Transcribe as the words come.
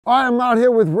All right, I'm out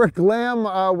here with Rick Lamb.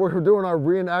 We're doing our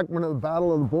reenactment of the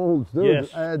Battle of the Bulge. Dude, yes.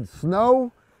 It's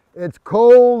snow, it's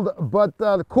cold, but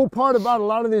the cool part about a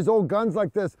lot of these old guns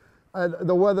like this,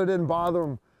 the weather didn't bother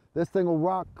them. This thing will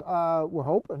rock, we're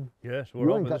hoping. Yes, we're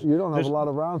hoping. You don't have a lot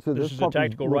of rounds to this. This is a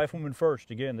tactical rifleman first.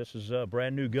 Again, this is a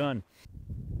brand new gun.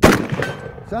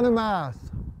 Center mass.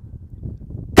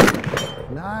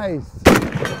 Nice.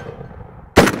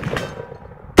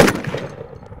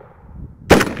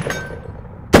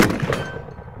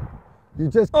 You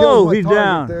just killed my he's target,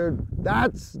 down. dude.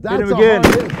 That's Hit him a again.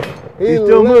 hard hit. He's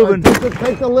still moving.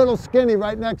 Take the little skinny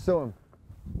right next to him.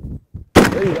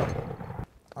 There you go.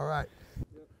 All right.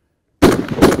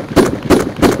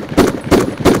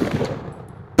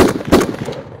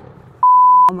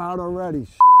 I'm out already.